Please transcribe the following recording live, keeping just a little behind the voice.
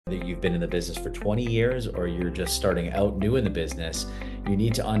Whether you've been in the business for 20 years or you're just starting out new in the business, you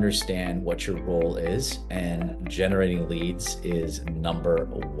need to understand what your role is, and generating leads is number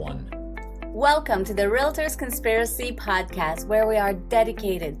one. Welcome to the Realtors Conspiracy Podcast, where we are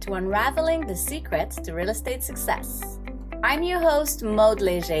dedicated to unraveling the secrets to real estate success. I'm your host, Maude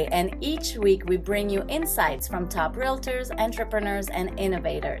Leger, and each week we bring you insights from top realtors, entrepreneurs, and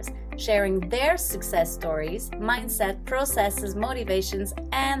innovators, sharing their success stories, mindset, processes, motivations,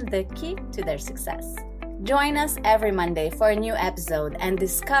 and the key to their success. Join us every Monday for a new episode and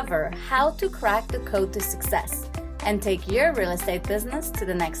discover how to crack the code to success and take your real estate business to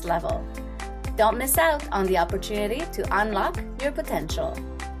the next level. Don't miss out on the opportunity to unlock your potential.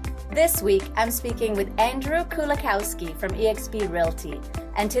 This week, I'm speaking with Andrew Kulakowski from eXp Realty,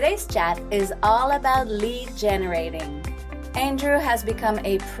 and today's chat is all about lead generating. Andrew has become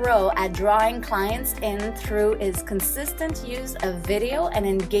a pro at drawing clients in through his consistent use of video and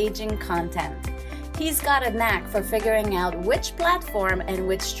engaging content. He's got a knack for figuring out which platform and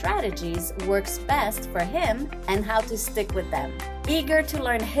which strategies works best for him and how to stick with them. Eager to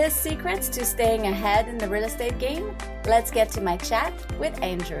learn his secrets to staying ahead in the real estate game? Let's get to my chat with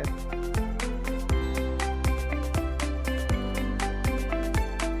Andrew.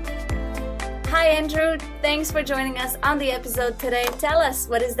 Hi Andrew, thanks for joining us on the episode today. Tell us,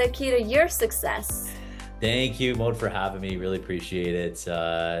 what is the key to your success? Thank you, Maude, for having me. Really appreciate it.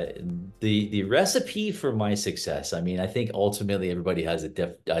 The recipe for my success. I mean, I think ultimately everybody has a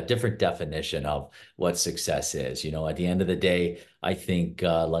different definition of what success is. You know, at the end of the day, I think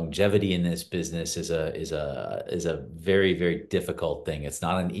longevity in this business is a very, very difficult thing. It's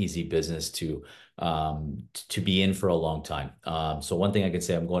not an easy business to be in for a long time. So one thing I could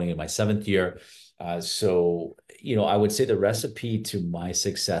say, I'm going into my 7th year. So you know, I would say the recipe to my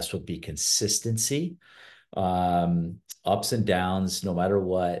success would be consistency. Ups and downs, no matter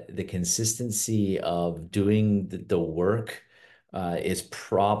what, the consistency of doing the work is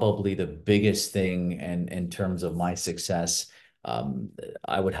probably the biggest thing. And in terms of my success,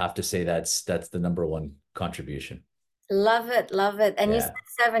 I would have to say that's the number one contribution. Love it, love it. And you Yeah.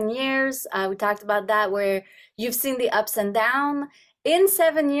 said 7 years. We talked about that, where you've seen the ups and downs. In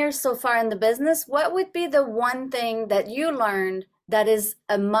 7 years so far in the business, what would be the one thing that you learned that is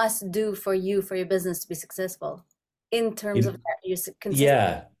a must do for you, for your business to be successful in terms of You, that your consistency?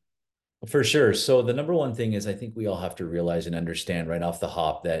 yeah. For sure. So the number one thing is, I think we all have to realize and understand right off the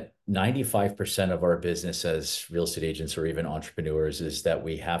hop that 95% of our business as real estate agents or even entrepreneurs is that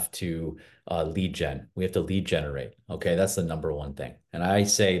we have to lead gen. We have to lead generate. Okay, that's the number one thing. And I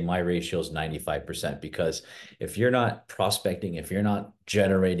say my ratio is 95% because if you're not prospecting, if you're not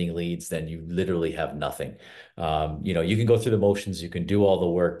generating leads, then you literally have nothing. You know, you can go through the motions, you can do all the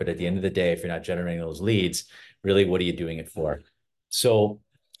work, but at the end of the day, if you're not generating those leads, really, what are you doing it for? So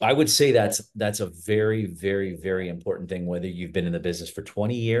I would say that's a very, very, very important thing, whether you've been in the business for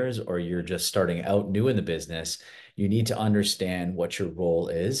 20 years or you're just starting out new in the business. You need to understand what your role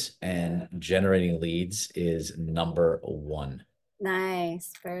is, and generating leads is number one.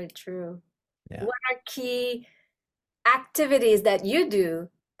 Nice, very true. Yeah. What are key activities that you do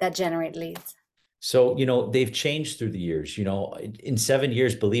that generate leads? So, you know, they've changed through the years. You know, in 7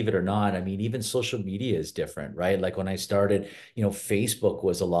 years, believe it or not, I mean, even social media is different, right? Like when I started, you know, Facebook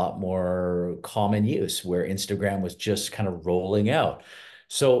was a lot more common use, where Instagram was just kind of rolling out.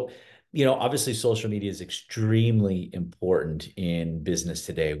 So, you know, obviously social media is extremely important in business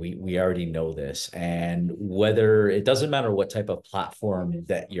today. We already know this. And whether it doesn't matter what type of platform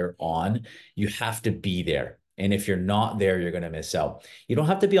that you're on, you have to be there. And if you're not there, you're going to miss out. You don't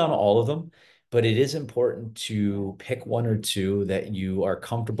have to be on all of them, but it is important to pick one or two that you are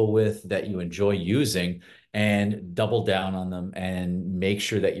comfortable with, that you enjoy using, and double down on them and make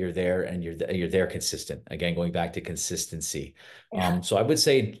sure that you're there and you're there consistent. Again, going back to consistency. Yeah. So I would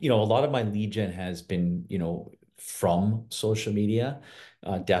say, you know, a lot of my lead gen has been, you know, from social media,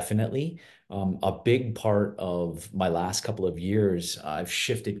 definitely. A big part of my last couple of years, I've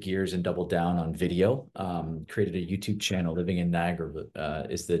shifted gears and doubled down on video. Created a YouTube channel. Living in Niagara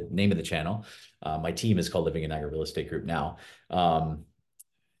is the name of the channel. My team is called Living in Niagara Real Estate Group now.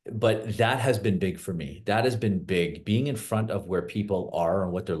 But that has been big for me. That has been big. Being in front of where people are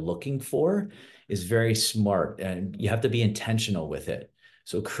and what they're looking for is very smart, and you have to be intentional with it.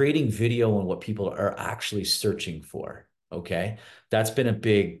 So creating video on what people are actually searching for. Okay, that's been a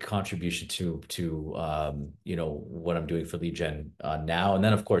big contribution to you know, what I'm doing for lead gen now, and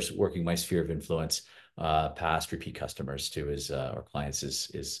then of course working my sphere of influence, past repeat customers too, is our clients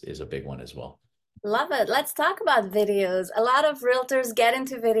is a big one as well. Love it. Let's talk about videos. A lot of realtors get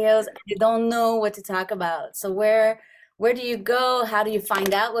into videos and they don't know what to talk about. So Where do you go? How do you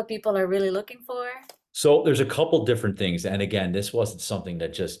find out what people are really looking for? So there's a couple different things. And again, this wasn't something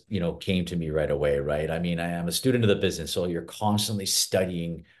that just, came to me right away, right? I mean, I am a student of the business, so you're constantly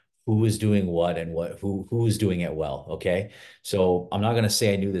studying who is doing what and who's doing it well. Okay. So I'm not going to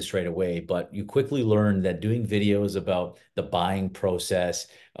say I knew this right away, but you quickly learn that doing videos about the buying process,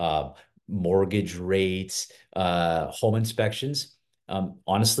 mortgage rates, home inspections,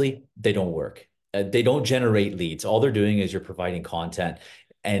 honestly, they don't work. They don't generate leads. All they're doing is you're providing content.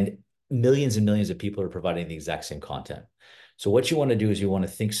 And millions and millions of people are providing the exact same content. So what you want to do is you want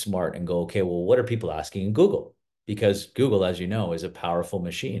to think smart and go, okay, well, what are people asking in Google? Because Google, as you know, is a powerful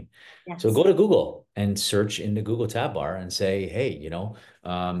machine. So Yes. go to Google and search in the Google tab bar and say, hey,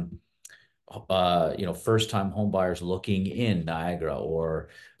 first time home buyers looking in Niagara, or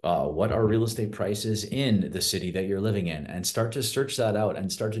what are real estate prices in the city that you're living in, and start to search that out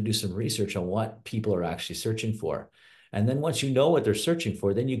and start to do some research on what people are actually searching for. And then once you know what they're searching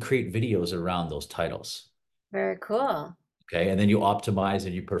for, then you create videos around those titles. Very cool. Okay. And then you optimize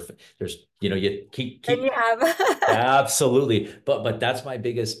and you perfect. You Then you keep have absolutely. But that's my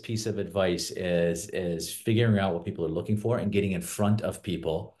biggest piece of advice is figuring out what people are looking for and getting in front of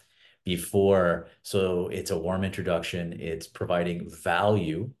people before. So it's a warm introduction. It's providing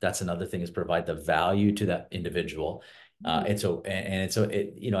value. That's another thing, is provide the value to that individual. At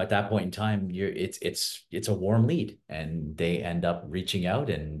that point in time, it's a warm lead, and they end up reaching out,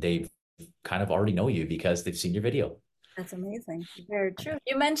 and they kind of already know you because they've seen your video. That's amazing. Very true.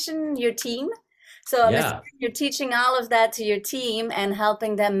 You mentioned your team. So I'm Yeah. assuming you're teaching all of that to your team and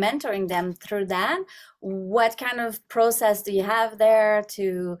helping them, mentoring them through that. What kind of process do you have there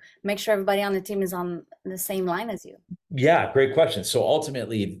to make sure everybody on the team is on the same line as you? Yeah, great question. So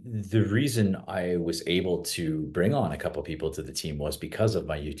ultimately, the reason I was able to bring on a couple people to the team was because of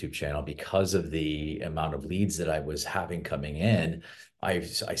my YouTube channel, because of the amount of leads that I was having coming in. I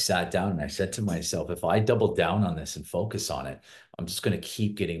sat down and I said to myself, if I double down on this and focus on it, I'm just going to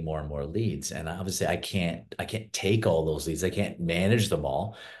keep getting more and more leads. And obviously, I can't take all those leads. I can't manage them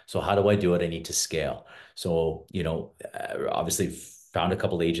all. So how do I do it? I need to scale. So, obviously found a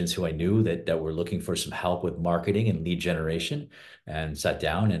couple agents who I knew that were looking for some help with marketing and lead generation, and sat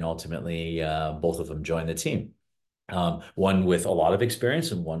down, and ultimately both of them joined the team. One with a lot of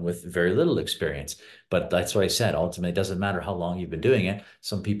experience and one with very little experience. But that's why I said, ultimately, it doesn't matter how long you've been doing it.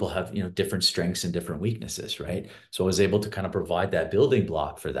 Some people have, different strengths and different weaknesses, right? So I was able to kind of provide that building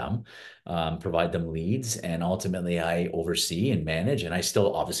block for them, provide them leads, and ultimately I oversee and manage, and I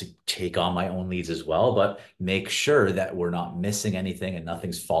still obviously take on my own leads as well, but make sure that we're not missing anything and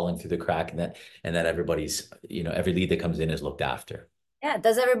nothing's falling through the crack, and that everybody's, every lead that comes in is looked after. Yeah.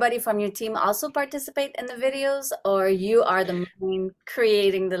 Does everybody from your team also participate in the videos, or you are the main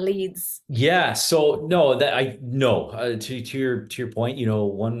creating the leads? Yeah, so no, that I no to your point,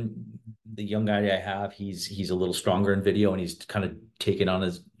 the young guy I have, he's a little stronger in video, and he's kind of taking on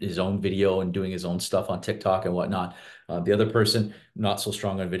his own video and doing his own stuff on TikTok and whatnot. The other person, not so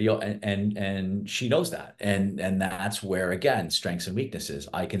strong on video, and she knows that, and that's where, again, strengths and weaknesses.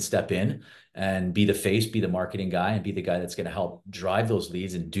 I can step in and be the face, be the marketing guy, and be the guy that's going to help drive those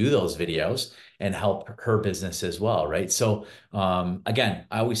leads and do those videos and help her business as well, right? So again,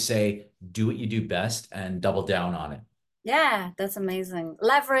 I always say, do what you do best and double down on it. Yeah, that's amazing.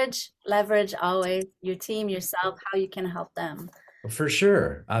 Leverage always your team, yourself, how you can help them. For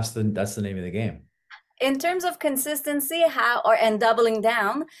sure. That's the name of the game. In terms of consistency, how or and doubling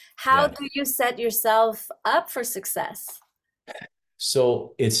down, how Yeah. do you set yourself up for success?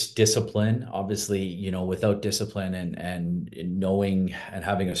 So it's discipline. Obviously, without discipline and knowing and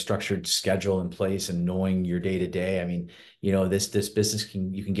having a structured schedule in place and knowing your day to day, I mean, this business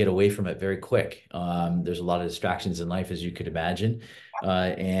you can get away from it very quick. There's a lot of distractions in life, as you could imagine.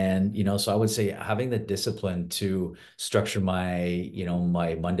 And so I would say having the discipline to structure my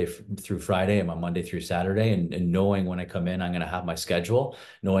Monday through Friday and my Monday through Saturday, and knowing when I come in, I'm going to have my schedule,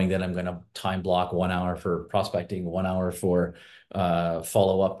 knowing that I'm going to time block 1 hour for prospecting, 1 hour for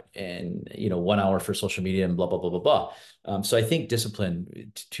follow up, and 1 hour for social media, and blah blah blah blah blah. So I think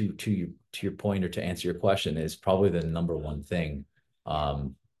discipline, to your point, or to answer your question, is probably the number one thing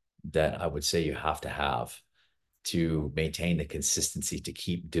that I would say you have to have to maintain the consistency to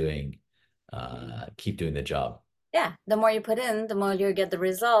keep doing the job. Yeah, the more you put in, the more you'll get the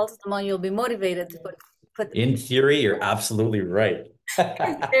results, the more you'll be motivated to put In theory, you're absolutely right.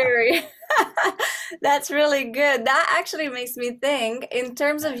 theory. That's really good. That actually makes me think, in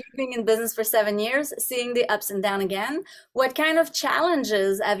terms of you being in business for 7 years, seeing the ups and down again, what kind of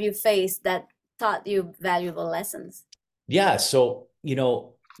challenges have you faced that taught you valuable lessons? Yeah, so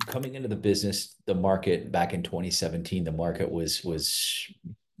coming into the business, the market back in 2017, the market was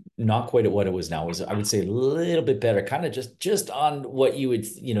not quite at what it was now. It was, I would say, a little bit better, kind of just on what you would,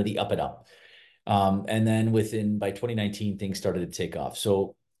 the up and up. And then by 2019, things started to take off.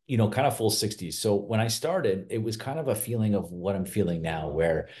 So, kind of full 60s. So when I started, it was kind of a feeling of what I'm feeling now,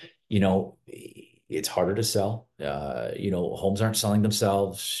 where, it's harder to sell. Homes aren't selling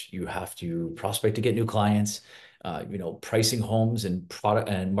themselves. You have to prospect to get new clients. Pricing homes and product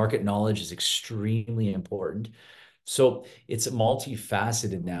and market knowledge is extremely important. So it's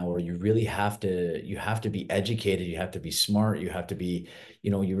multifaceted now, where you have to be educated, you have to be smart, you have to be,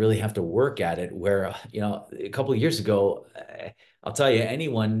 you really have to work at it. Where, a couple of years ago, I'll tell you,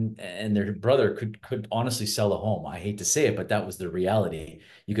 anyone and their brother could honestly sell a home. I hate to say it, but that was the reality.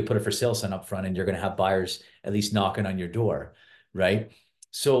 You could put a for sale sign up front and you're going to have buyers at least knocking on your door, right?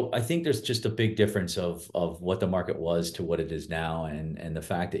 So I think there's just a big difference of what the market was to what it is now, and the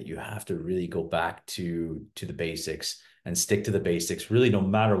fact that you have to really go back to the basics and stick to the basics, really, no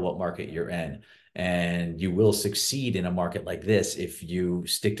matter what market you're in. And you will succeed in a market like this if you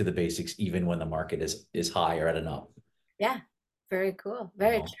stick to the basics, even when the market is high or at an up. Yeah, very cool. You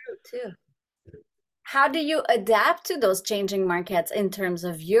Very know? true too. How do you adapt to those changing markets in terms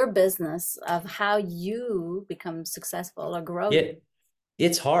of your business, of how you become successful or grow? Yeah,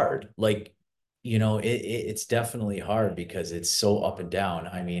 it's hard. Like, it's definitely hard because it's so up and down.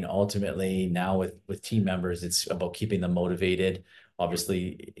 I mean, ultimately now with team members, it's about keeping them motivated.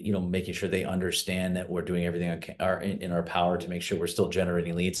 Obviously, making sure they understand that we're doing everything in our power to make sure we're still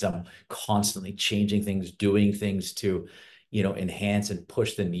generating leads. I'm constantly changing things, doing things to, enhance and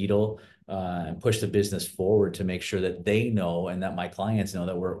push the needle, and push the business forward, to make sure that they know and that my clients know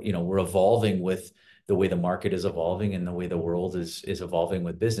that we're evolving with the way the market is evolving and the way the world is evolving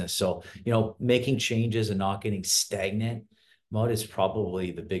with business. So, making changes and not getting stagnant mode is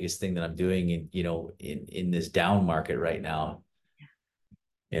probably the biggest thing that I'm doing in this down market right now,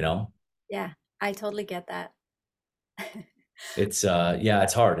 you know. Yeah, I totally get that. It's yeah,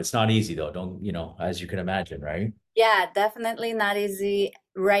 it's hard. It's not easy though. Don't, as you can imagine, right? Yeah, definitely not easy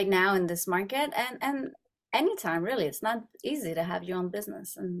right now in this market, and anytime really. It's not easy to have your own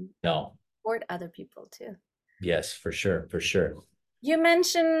business and No. support other people too. Yes, for sure, for sure. You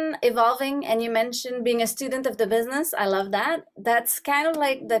mentioned evolving and you mentioned being a student of the business. I love that. That's kind of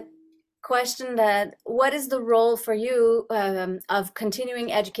like the question that what is the role for you of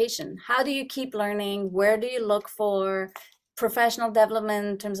continuing education? How do you keep learning? Where do you look for professional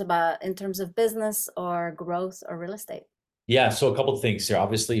development in terms of business or growth or real estate? Yeah, so a couple of things here.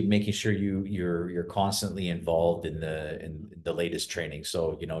 Obviously, making sure you're constantly involved in the latest training.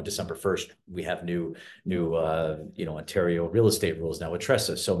 So, December 1st, we have new Ontario real estate rules now with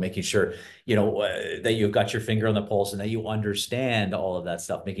TRESA. So making sure, that you've got your finger on the pulse and that you understand all of that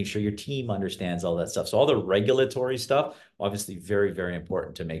stuff, making sure your team understands all that stuff. So all the regulatory stuff, obviously very, very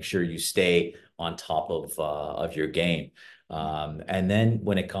important to make sure you stay on top of your game. And then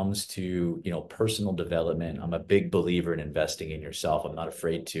when it comes to, personal development, I'm a big believer in investing in yourself. I'm not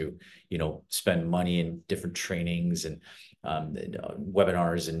afraid to, spend money in different trainings and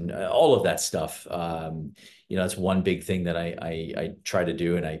webinars and all of that stuff. That's one big thing that I try to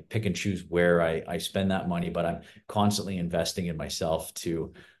do, and I pick and choose where I spend that money, but I'm constantly investing in myself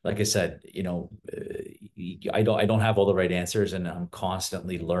to, like I said, I don't have all the right answers, and I'm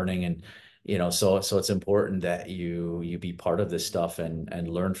constantly learning. And so it's important that you be part of this stuff and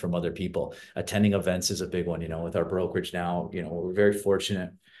learn from other people. Attending events is a big one. With our brokerage now, we're very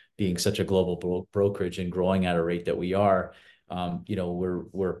fortunate being such a global brokerage and growing at a rate that we are.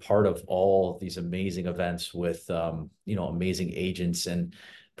 We're part of all these amazing events with amazing agents and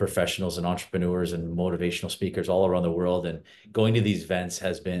professionals and entrepreneurs and motivational speakers all around the world. And going to these events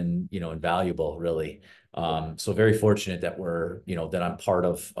has been, invaluable, really. So very fortunate that that I'm part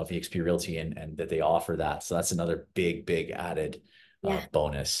of eXp Realty, and that they offer that. So that's another big added Yeah,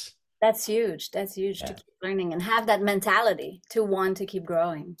 bonus. that's huge. That's huge to Yeah. keep learning and have that mentality to want to keep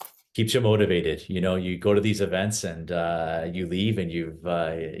growing. Keeps you motivated. You go to these events and you leave and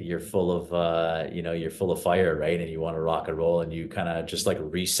you're full of you're full of fire, right? And you want to rock and roll, and you kind of just like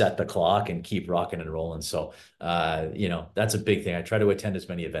reset the clock and keep rocking and rolling. So that's a big thing. I try to attend as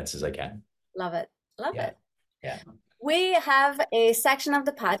many events as I can. Love it. Love Yeah. it. Yeah. We have a section of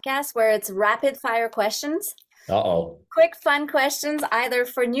the podcast where it's rapid fire questions. Uh-oh. Quick, fun questions, either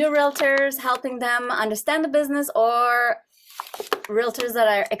for new realtors, helping them understand the business, or realtors that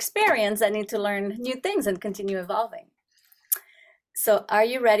are experienced that need to learn new things and continue evolving. So, are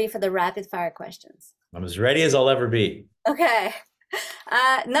you ready for the rapid fire questions? I'm as ready as I'll ever be. Okay.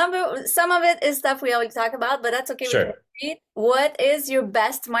 Some of it is stuff we always talk about, but that's okay. We can Sure. repeat. What is your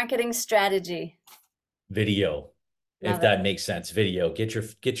best marketing strategy? Video, if Love it. that makes sense. Video. Get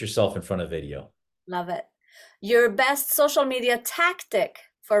yourself in front of video. Love it. Your best social media tactic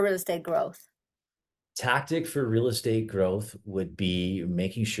for real estate growth? Tactic for real estate growth would be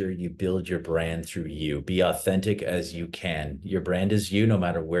making sure you build your brand through you. Be authentic as you can. Your brand is you no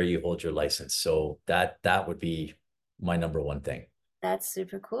matter where you hold your license. So that would be my number one thing. That's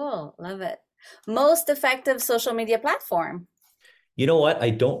super cool. Love it. Most effective social media platform? You know what?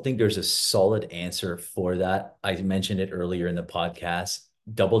 I don't think there's a solid answer for that. I mentioned it earlier in the podcast.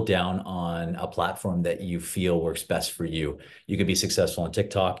 Double down on a platform that you feel works best for you. You can be successful on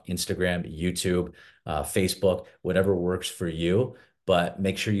TikTok, Instagram, YouTube, Facebook, whatever works for you, but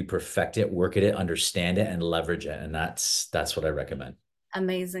make sure you perfect it, work at it, understand it, and leverage it. And that's what I recommend.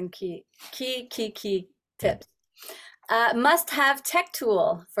 Amazing key Yeah. tips. Must-have tech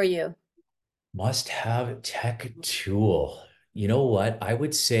tool for you? Must have tech tool. You know what? I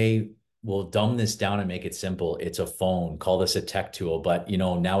would say we'll dumb this down and make it simple. It's a phone. Call this a tech tool. But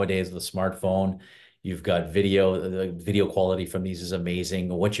nowadays with a smartphone, you've got video. The video quality from these is amazing.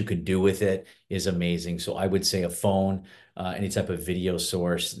 What you can do with it is amazing. So I would say a phone, any type of video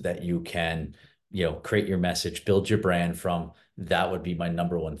source that you can, create your message, build your brand from. That would be my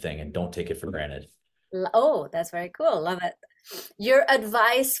number one thing. And don't take it for granted. Oh, that's very cool. Love it. Your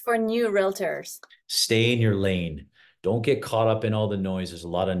advice for new realtors? Stay in your lane. Don't get caught up in all the noise. There's a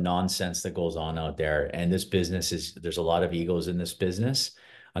lot of nonsense that goes on out there. And there's a lot of egos in this business.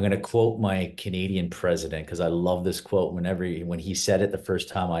 I'm going to quote my Canadian president because I love this quote. When he said it the first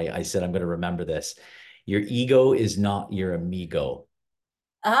time, I said, I'm going to remember this. Your ego is not your amigo.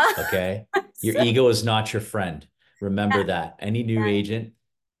 Ah, Okay. Your so, ego is not your friend. Remember yeah, that. Any new yeah. agent,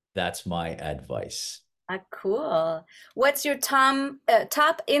 that's my advice. Cool. What's your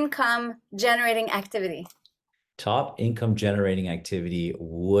top income generating activity? Top income generating activity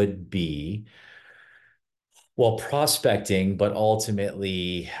would be, well, prospecting, but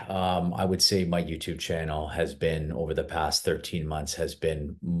ultimately, I would say my YouTube channel has been over the past 13 months has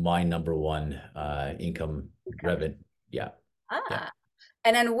been my number one income Income. revenue. Yeah, yeah. Ah.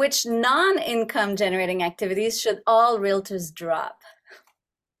 And then which non-income generating activities should all realtors drop?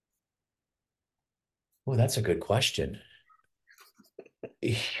 Oh, that's a good question.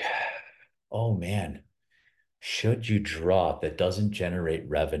 Oh man, should you drop that doesn't generate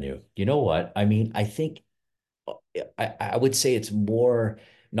revenue? You know what? I mean, I think I would say it's more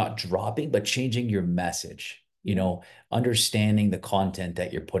not dropping, but changing your message, Yeah, understanding the content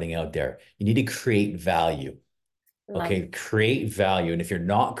that you're putting out there. You need to create value. love it. Okay. Create value. And if you're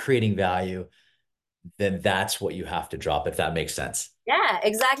not creating value, then that's what you have to drop, if that makes sense. Yeah,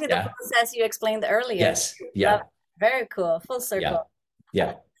 exactly the Yeah. process you explained earlier. Yes. Love Yeah. it. Very cool. Full Yeah. circle.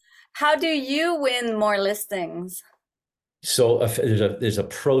 Yeah. How do you win more listings? So there's a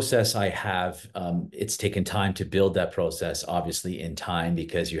process I have. It's taken time to build that process, obviously in time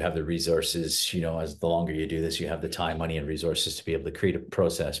because you have the resources. As the longer you do this, you have the time, money, and resources to be able to create a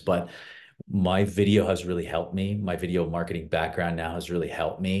process. But my video has really helped me. My video marketing background now has really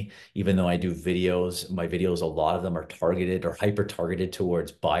helped me. Even though I do videos, my videos, a lot of them are targeted or hyper targeted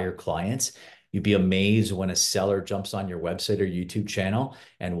towards buyer clients. You'd be amazed when a seller jumps on your website or YouTube channel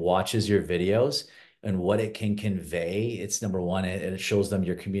and watches your videos and what it can convey. It's number one, it shows them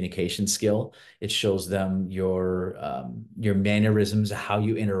your communication skill. It shows them your mannerisms, how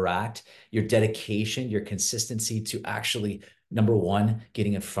you interact, your dedication, your consistency to actually, number one,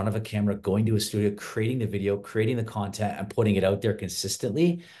 getting in front of a camera, going to a studio, creating the video, creating the content, and putting it out there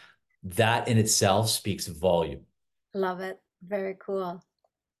consistently. That in itself speaks volume. Love it. Very cool.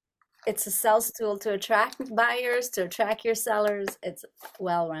 It's a sales tool to attract buyers, to attract your sellers. It's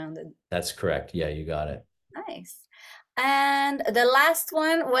well-rounded. That's correct. Yeah, you got it. Nice. And the last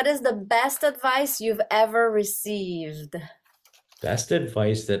one, what is the best advice you've ever received? Best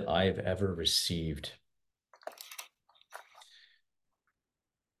advice that I've ever received.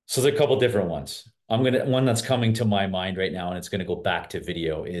 So there's a couple different ones. One that's coming to my mind right now, and it's gonna go back to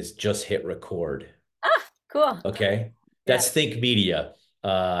video, is just hit record. Ah, cool. Okay. Yeah. That's Think Media.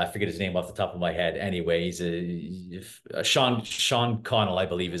 I forget his name off the top of my head. Anyway, he's a Sean Connell, I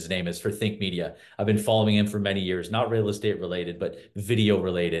believe his name is, for Think Media. I've been following him for many years, not real estate related, but video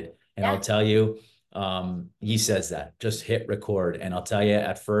related. And Yeah. I'll tell you, he says that just hit record. And I'll tell you,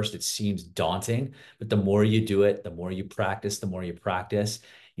 at first it seems daunting, but the more you do it, the more you practice,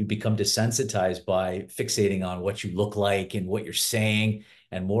 you become desensitized by fixating on what you look like and what you're saying,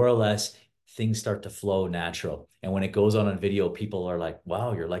 and more or less things start to flow natural. And when it goes on video, people are like,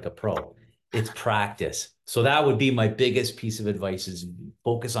 wow, you're like a pro. It's practice. So that would be my biggest piece of advice is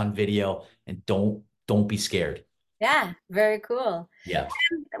focus on video and don't be scared. Yeah, very cool. Yeah.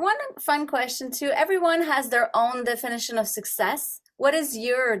 And one fun question too. Everyone has their own definition of success. What is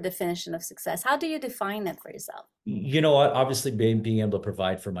your definition of success? How do you define it for yourself? Obviously being able to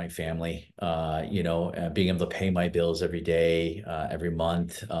provide for my family, being able to pay my bills every day, every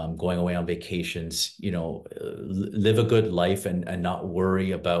month, going away on vacations, live a good life and not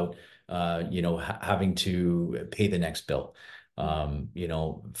worry about, having to pay the next bill.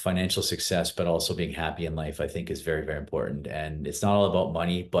 Financial success, but also being happy in life, I think is very, very important. And it's not all about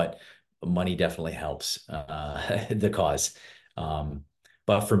money, but money definitely helps the cause.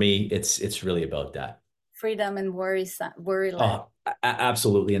 But for me, it's really about that. Freedom and worry less.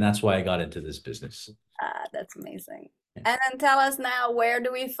 Absolutely. And that's why I got into this business. That's amazing. Yeah. And then tell us now, where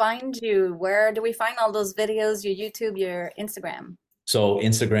do we find you? Where do we find all those videos, your YouTube, your Instagram? So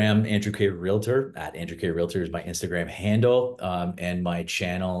Instagram, Andrew K. Realtor, at Andrew K. Realtor is my Instagram handle. And my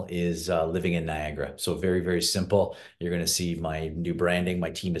channel is Living in Niagara. So very, very simple. You're going to see my new branding.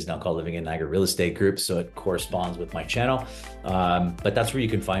 My team is now called Living in Niagara Real Estate Group. So it corresponds with my channel. But that's where you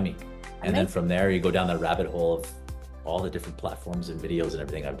can find me. And then from there, you go down the rabbit hole of all the different platforms and videos and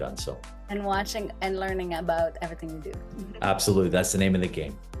everything I've done. So and watching and learning about everything you do. Absolutely. That's the name of the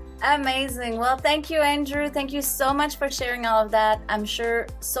game. Amazing. Well, thank you, Andrew. Thank you so much for sharing all of that. I'm sure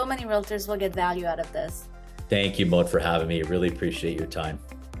so many realtors will get value out of this. Thank you, Maud, for having me. Really appreciate your time.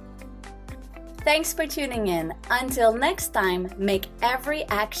 Thanks for tuning in. Until next time, make every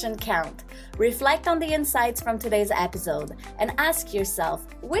action count. Reflect on the insights from today's episode and ask yourself,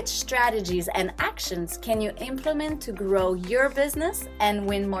 which strategies and actions can you implement to grow your business and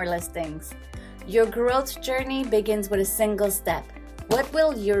win more listings? Your growth journey begins with a single step. What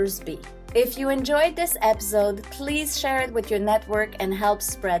will yours be? If you enjoyed this episode, please share it with your network and help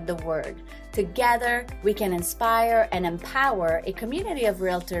spread the word. Together, we can inspire and empower a community of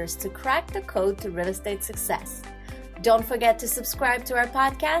realtors to crack the code to real estate success. Don't forget to subscribe to our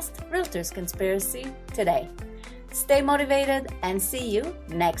podcast, Realtors Conspiracy, today. Stay motivated and see you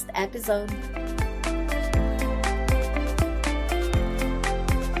next episode.